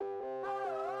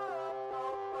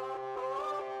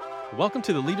Welcome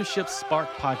to the Leadership Spark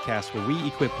podcast, where we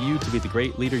equip you to be the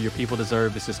great leader your people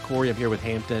deserve. This is Corey. I'm here with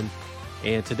Hampton.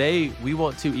 And today we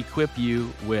want to equip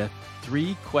you with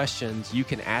 3 questions you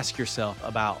can ask yourself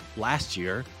about last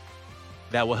year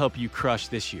that will help you crush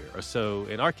this year. So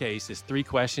in our case, it's 3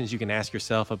 questions you can ask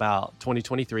yourself about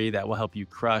 2023 that will help you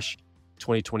crush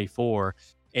 2024.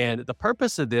 And the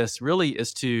purpose of this really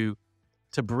is to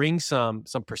bring some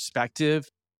perspective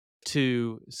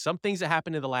to some things that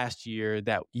happened in the last year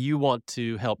that you want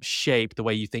to help shape the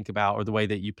way you think about or the way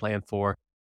that you plan for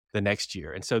the next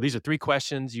year. And so these are 3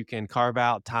 questions. You can carve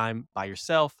out time by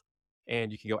yourself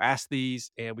and you can go ask these.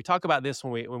 And we talk about this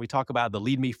when we talk about the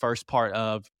lead me first part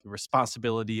of the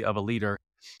responsibility of a leader,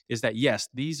 is that yes,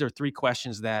 these are 3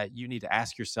 questions that you need to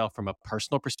ask yourself from a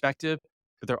personal perspective,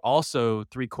 but they're also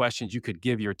 3 questions you could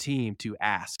give your team to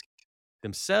ask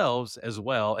themselves as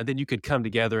well. And then you could come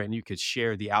together and you could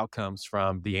share the outcomes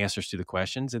from the answers to the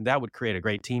questions. And that would create a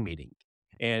great team meeting.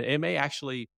 And it may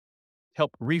actually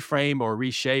help reframe or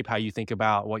reshape how you think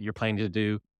about what you're planning to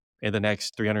do in the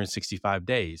next 365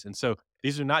 days. And so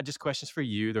these are not just questions for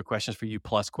you, they're questions for you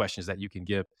plus questions that you can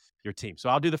give your team. So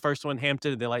I'll do the first one,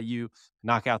 Hampton, and then let you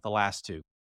knock out the last 2.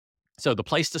 So the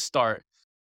place to start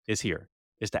is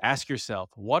to ask yourself,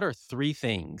 what are 3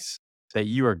 things that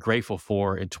you are grateful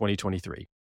for in 2023?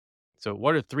 So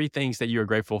what are 3 things that you are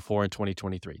grateful for in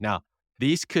 2023? Now,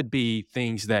 these could be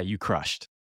things that you crushed,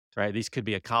 right? These could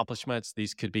be accomplishments.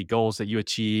 These could be goals that you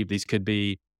achieved. These could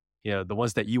be, the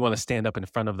ones that you want to stand up in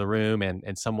front of the room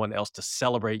and someone else to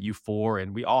celebrate you for.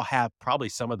 And we all have probably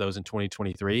some of those in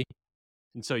 2023.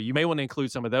 And so you may want to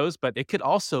include some of those, but it could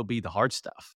also be the hard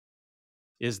stuff.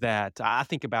 Is that I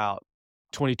think about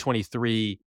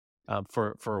 2023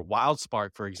 for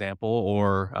WildSpark, for example,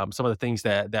 or some of the things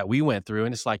that we went through.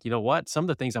 And it's like, you know what? Some of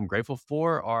the things I'm grateful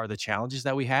for are the challenges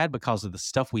that we had because of the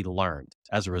stuff we learned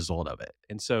as a result of it.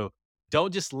 And so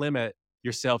don't just limit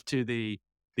yourself to the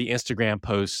Instagram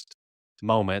post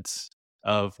moments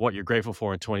of what you're grateful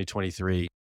for in 2023.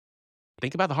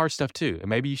 Think about the hard stuff too. And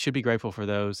maybe you should be grateful for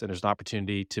those. And there's an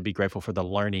opportunity to be grateful for the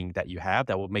learning that you have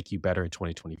that will make you better in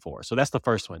 2024. So that's the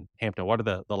first one. Hampton, what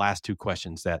are the last 2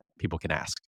 questions that people can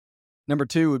ask? Number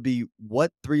 2 would be, what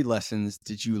 3 lessons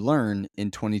did you learn in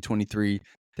 2023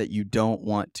 that you don't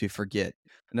want to forget?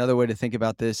 Another way to think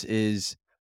about this is,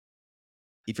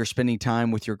 if you're spending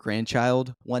time with your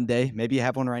grandchild one day, maybe you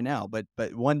have one right now, but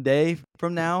one day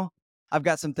from now, I've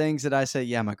got some things that I say,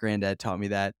 yeah, my granddad taught me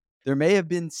that. There may have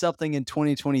been something in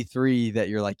 2023 that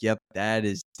you're like, yep, that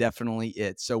is definitely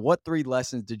it. So what 3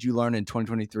 lessons did you learn in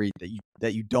 2023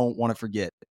 that you don't want to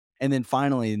forget? And then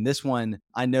finally, in this one,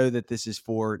 I know that this is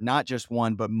for not just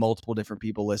one, but multiple different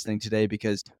people listening today,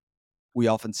 because we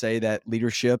often say that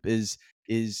leadership is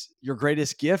your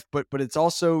greatest gift, but it's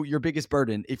also your biggest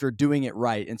burden if you're doing it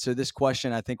right. And so this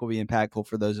question, I think, will be impactful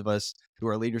for those of us who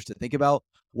are leaders to think about.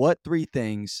 What 3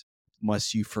 things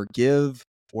must you forgive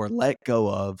or let go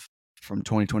of from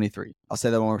 2023? I'll say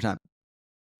that one more time.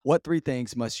 What 3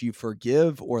 things must you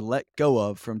forgive or let go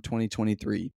of from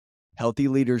 2023? Healthy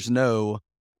leaders know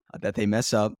that they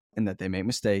mess up and that they make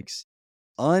mistakes.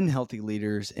 Unhealthy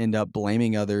leaders end up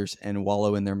blaming others and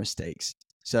wallow in their mistakes.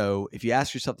 So if you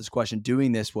ask yourself this question,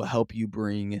 doing this will help you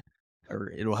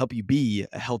it'll help you be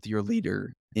a healthier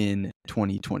leader in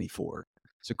 2024.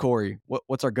 So Corey,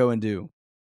 what's our go and do?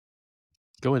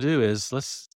 Go and do is,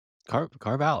 let's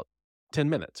carve out 10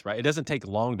 minutes, right? It doesn't take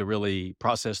long to really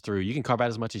process through. You can carve out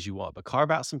as much as you want, but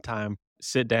carve out some time,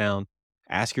 sit down,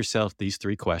 ask yourself these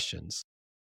 3 questions.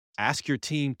 Ask your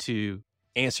team to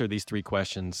answer these 3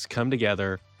 questions, come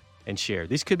together and share.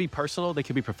 These could be personal, they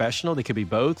could be professional, they could be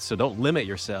both. So don't limit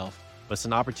yourself, but it's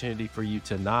an opportunity for you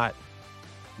to not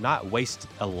waste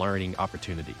a learning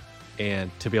opportunity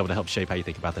and to be able to help shape how you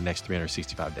think about the next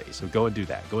 365 days. So go and do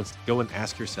that. Go and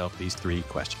ask yourself these 3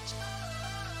 questions.